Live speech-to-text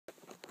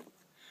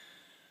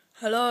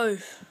Hello,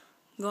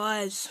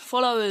 guys,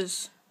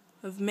 followers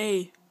of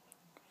me,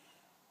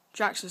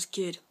 Jax's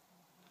kid.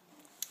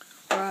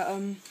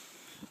 Right,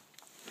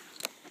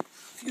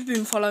 if you've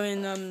been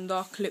following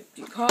the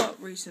Ecliptic Heart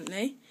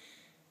recently,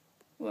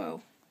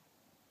 well,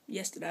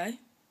 yesterday,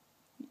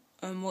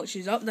 watched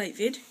his update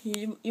vid,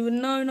 you would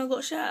have known I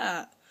got a shout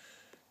out.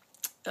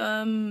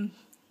 I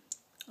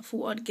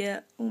thought I'd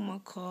get all my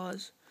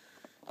cars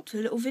to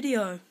a little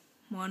video.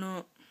 Why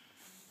not?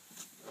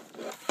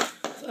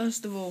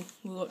 First of all,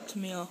 we got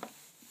Tamaya,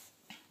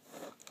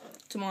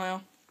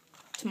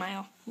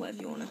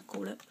 whatever you want to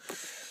call it.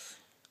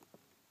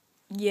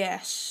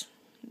 Yes,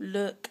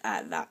 look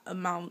at that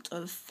amount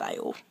of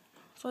fail.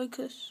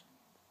 Focus.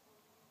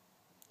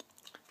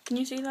 Can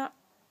you see that?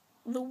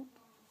 The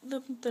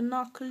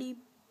knuckly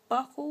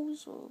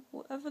buckles or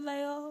whatever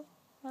they are.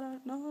 I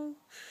don't know.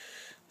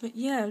 But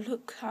yeah,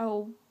 look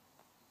how.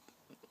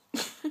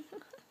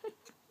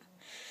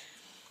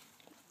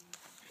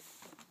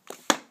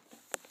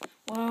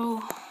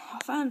 Well, I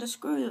found a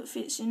screw that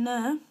fits in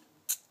there.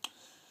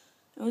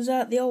 It was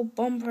at the old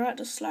bumper at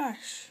the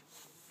slash.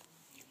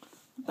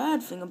 The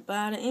bad thing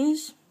about it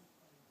is,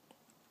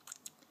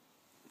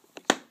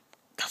 it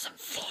doesn't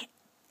fit.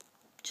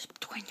 Just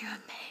between you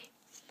and me.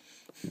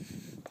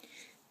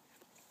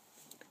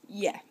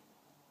 Yeah.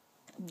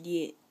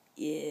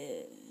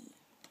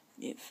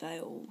 It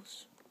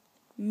fails.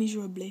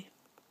 Miserably.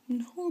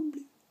 And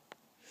horribly.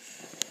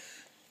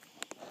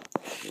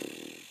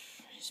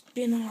 It's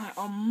been like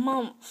a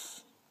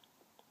month.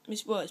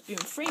 It's been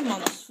 3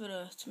 months for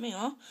the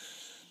Tamiya.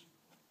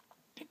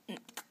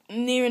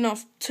 Near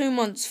enough 2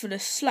 months for the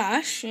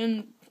slash,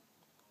 and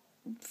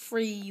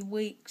 3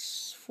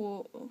 weeks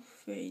for 2 or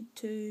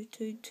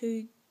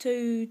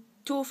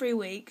 3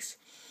 weeks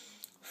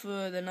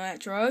for the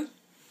nitro.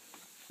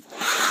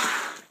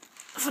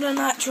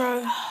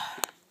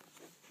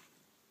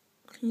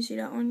 Can you see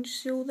that orange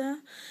seal there?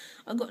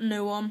 I got a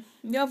new one.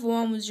 The other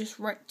one was just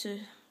wrecked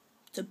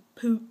to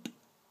poop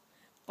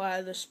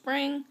by the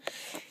spring.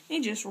 He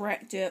just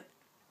wrecked it.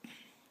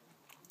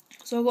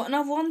 So I got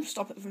another one,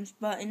 stop it from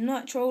spurting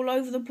nitro all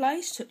over the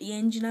place, took the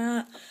engine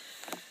out,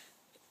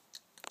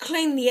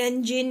 cleaned the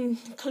engine,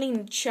 cleaned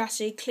the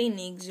chassis, cleaned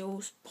the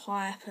exhaust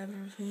pipe,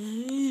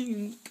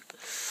 everything.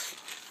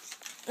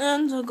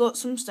 And I got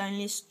some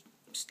stainless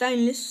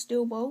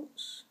steel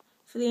bolts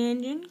for the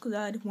engine, because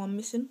I had one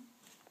missing.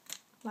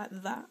 Like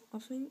that, I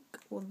think,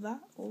 or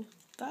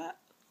that,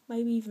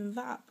 maybe even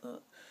that,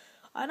 but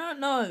I don't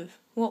know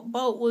what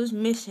bolt was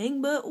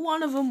missing, but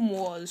one of them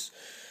was.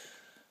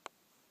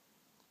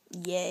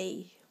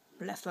 Yay,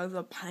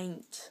 leftover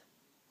paint.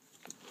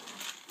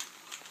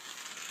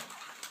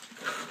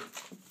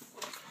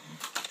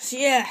 So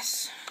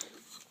yes,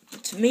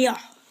 Tamaya.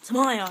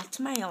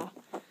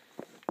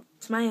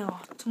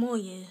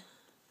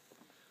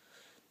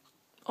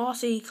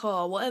 RC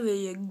car, whatever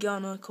you're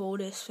gonna call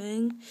this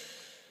thing.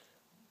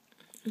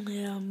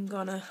 Yeah, I'm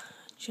gonna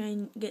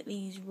get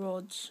these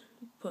rods,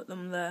 put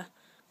them there.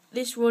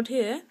 This rod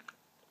here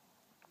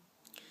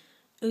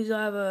is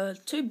either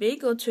too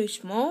big or too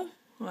small.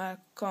 I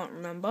can't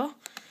remember,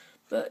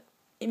 but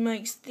it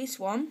makes this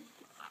one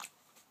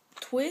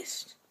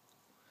twist,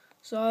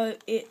 so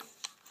it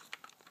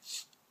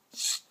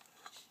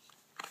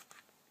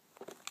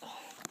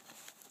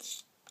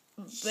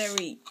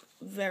very,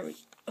 very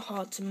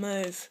hard to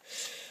move.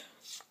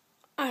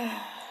 I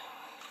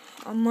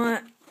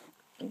might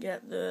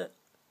get the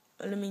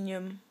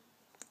aluminium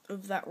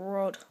of that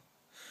rod,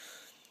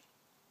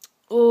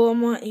 or I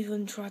might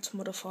even try to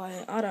modify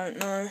it. I don't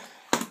know.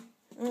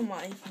 I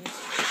might even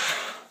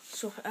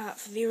swap it out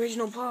for the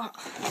original part.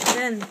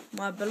 Then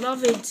my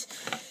beloved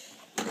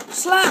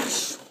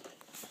slash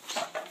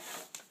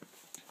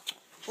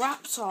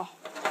Raptor.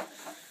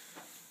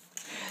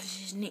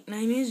 His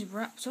nickname is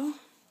Raptor.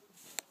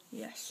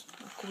 Yes,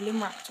 I call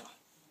him Raptor.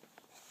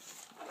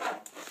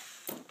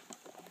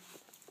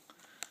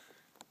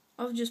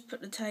 I've just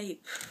put the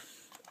tape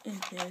in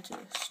here to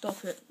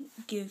stop it,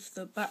 give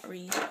the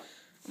batteries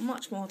a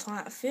much more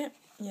tighter fit.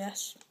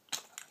 Yes,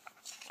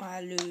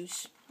 I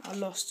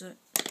lost it.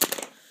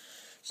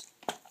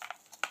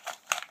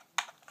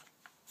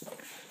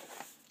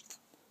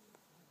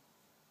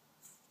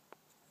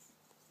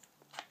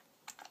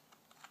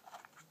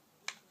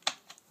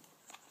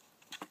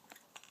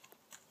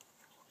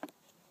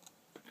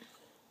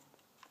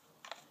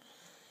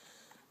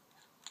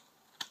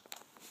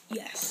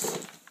 Yes,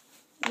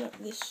 look,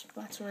 this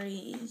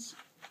battery is,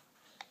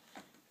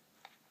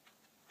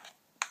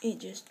 it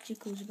just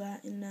jiggles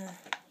about in there.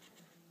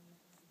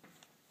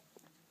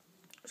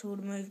 That's all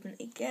the movement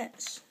it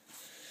gets.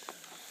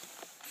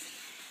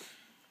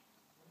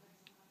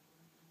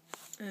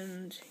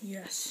 And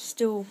yes,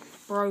 still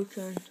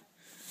broken.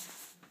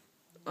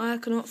 I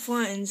cannot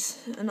find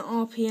an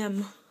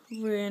RPM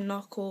rear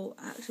knuckle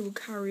axle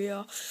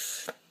carrier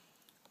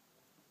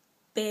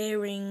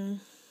bearing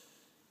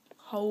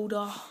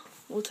holder,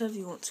 whatever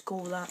you want to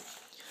call that.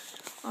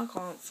 I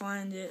can't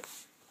find it,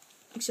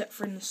 except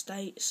for in the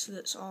States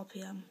that's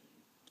RPM,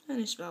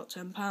 and it's about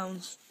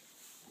 £10.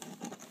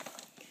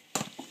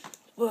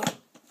 But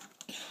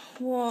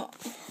what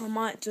I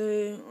might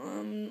do,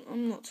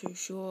 I'm not too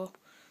sure.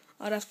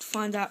 I'd have to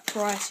find out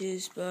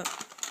prices, but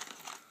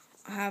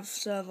I have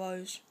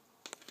servos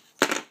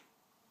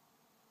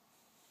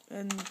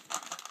and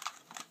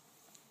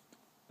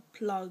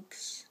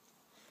plugs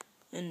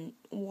and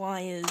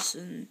wires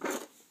and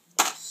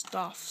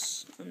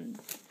stuffs, and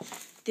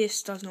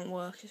this does not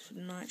work. It's for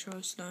the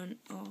nitro, so don't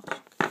ask.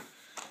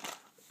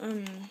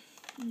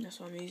 That's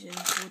what I'm using,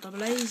 4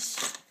 AA's.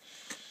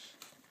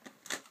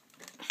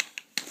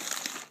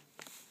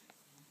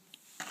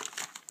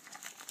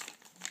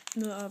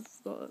 No, I've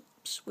got a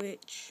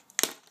switch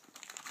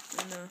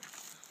and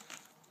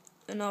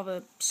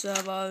another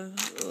servo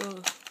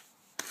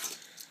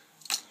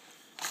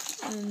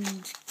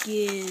and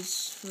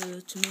gears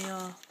for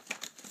Tamiya,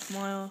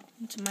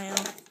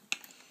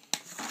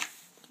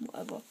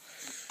 whatever.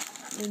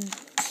 And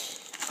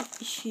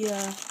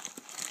yeah,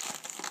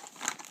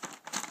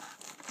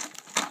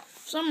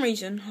 for some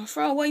reason I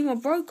throw away my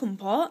broken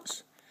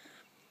parts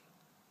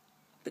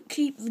but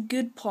keep the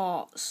good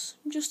parts,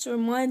 just to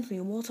remind me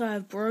what I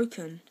have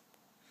broken.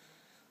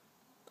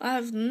 I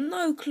have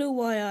no clue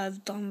why I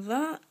have done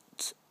that,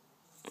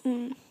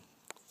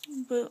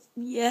 but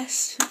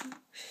yes.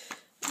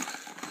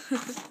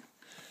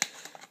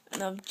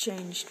 And I've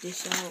changed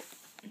this out.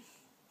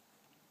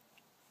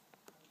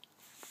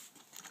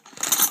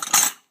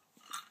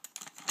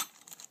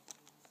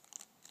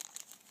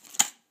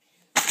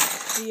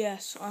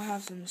 Yes, I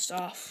have some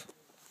stuff.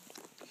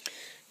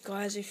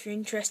 Guys, if you're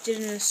interested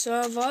in a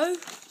servo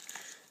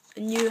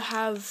and you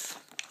have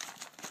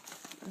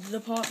the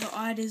part that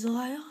I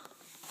desire,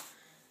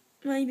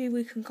 maybe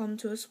we can come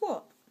to a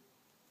swap.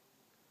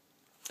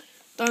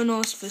 Don't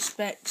ask for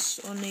specs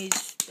on these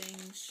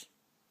things.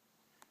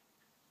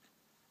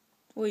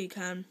 Or you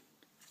can.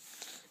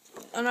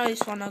 I know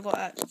this one I got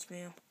at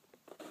Tamiya.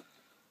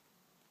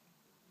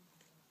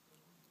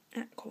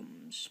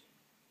 Atcoms.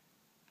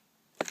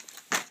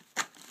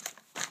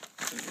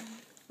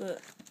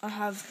 But I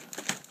have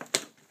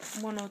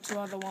 1 or 2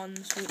 other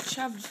ones which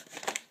have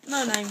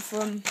no name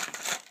from,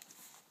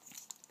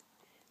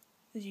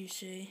 as you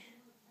see.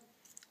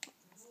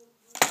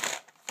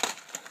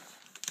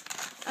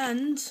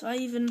 And I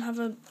even have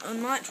a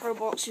nitro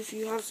box if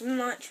you have some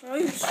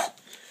nitros.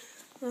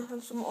 I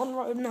have some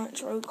on-road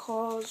nitro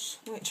cars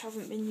which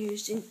haven't been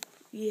used in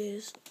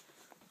years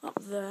up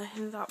there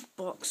in that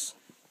box.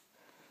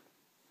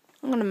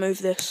 I'm going to move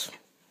this.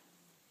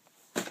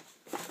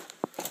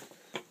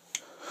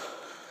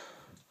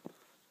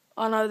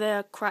 I know there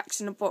are cracks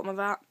in the bottom of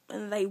that,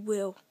 and they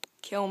will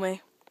kill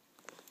me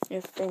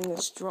if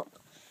things drop.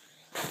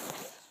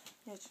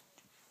 Yes.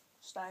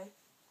 Stay.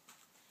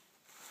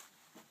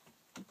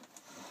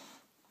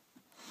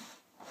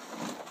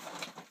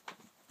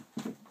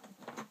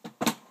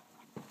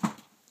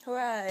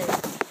 Hooray!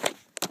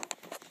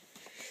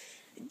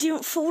 It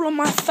didn't fall on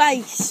my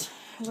face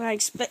as I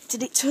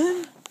expected it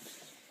to.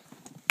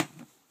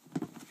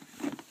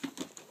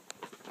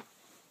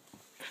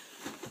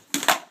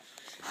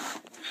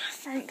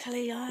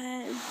 Frankly,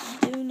 I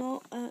do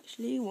not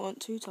actually want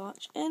to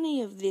touch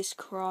any of this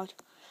crud.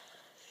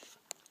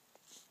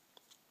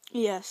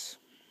 Yes.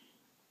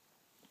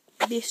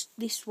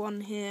 This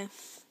one here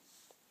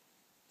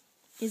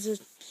is a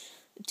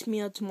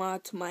Tamiya,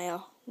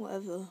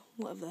 whatever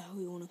the hell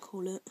you want to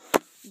call it,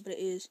 but it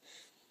is.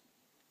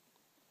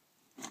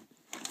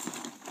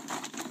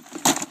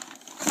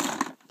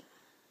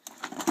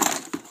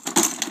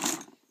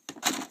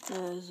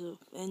 There's an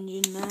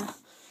engine there.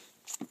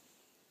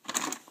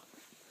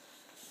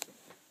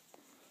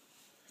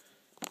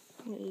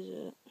 What is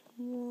it?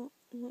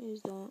 What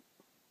is that?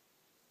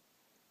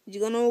 Is it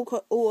gonna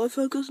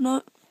autofocus?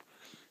 No.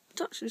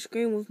 Touch the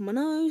screen with my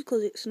nose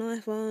because it's an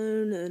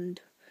iPhone,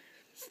 and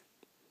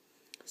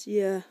so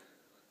yeah,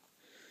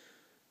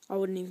 I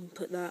wouldn't even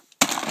put that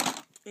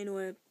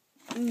anywhere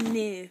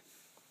near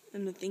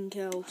anything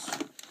else.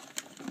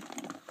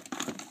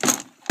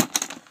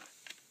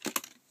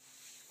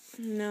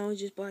 Now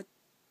just by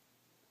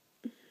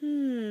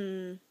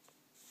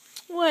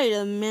wait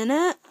a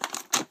minute.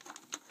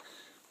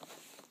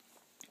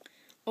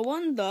 I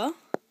wonder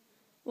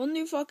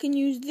if I can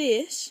use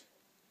this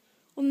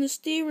on the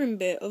steering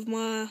bit of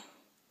my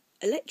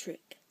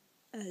electric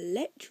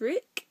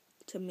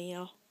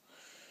Tamiya.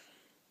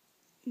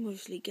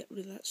 Obviously get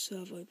rid of that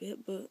servo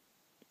bit, but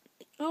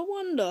I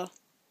wonder,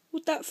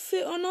 would that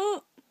fit or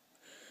not?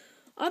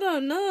 I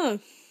don't know.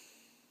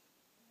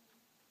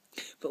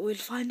 But we'll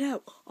find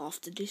out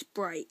after this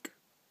break.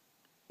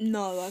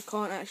 No, I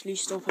can't actually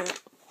stop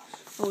it.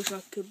 I wish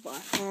I could, but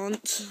I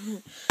can't.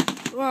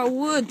 Well, I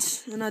would,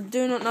 and I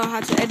do not know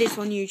how to edit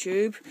on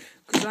YouTube,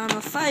 because I'm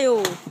a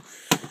fail.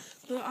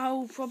 But I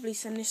will probably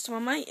send this to my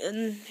mate,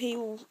 and he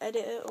will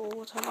edit it, or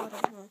whatever, I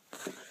don't know.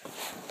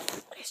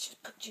 Let's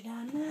just put you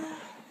down there.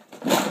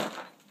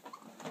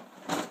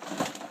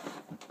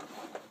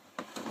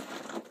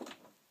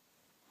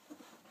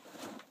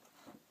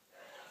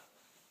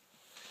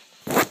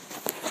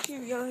 Here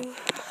we go.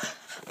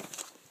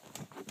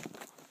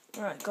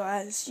 Right,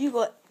 guys, you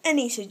got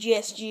any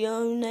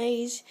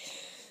suggestions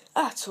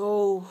at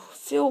all,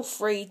 feel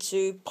free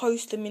to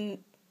post them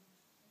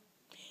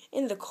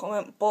in the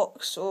comment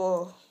box,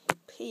 or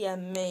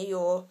PM me,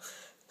 or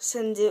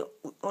send it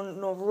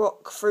on a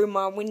rock through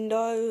my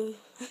window.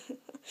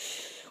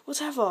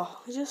 Whatever,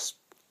 just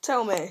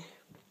tell me.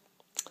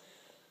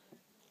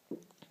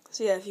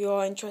 So yeah, if you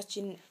are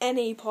interested in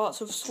any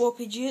parts of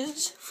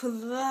swappages for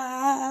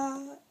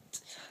that,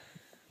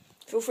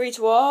 feel free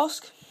to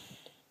ask.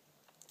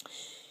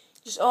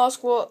 Just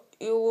ask what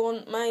you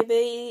want,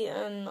 maybe,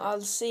 and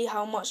I'll see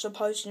how much the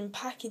postage and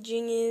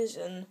packaging is,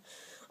 and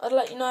I'd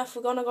let you know if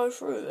we're going to go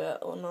through it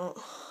or not.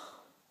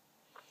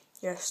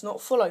 Yes, not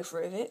follow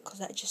through with it, because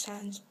that just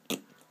sounds...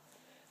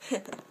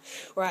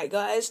 Right,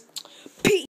 guys. Peace!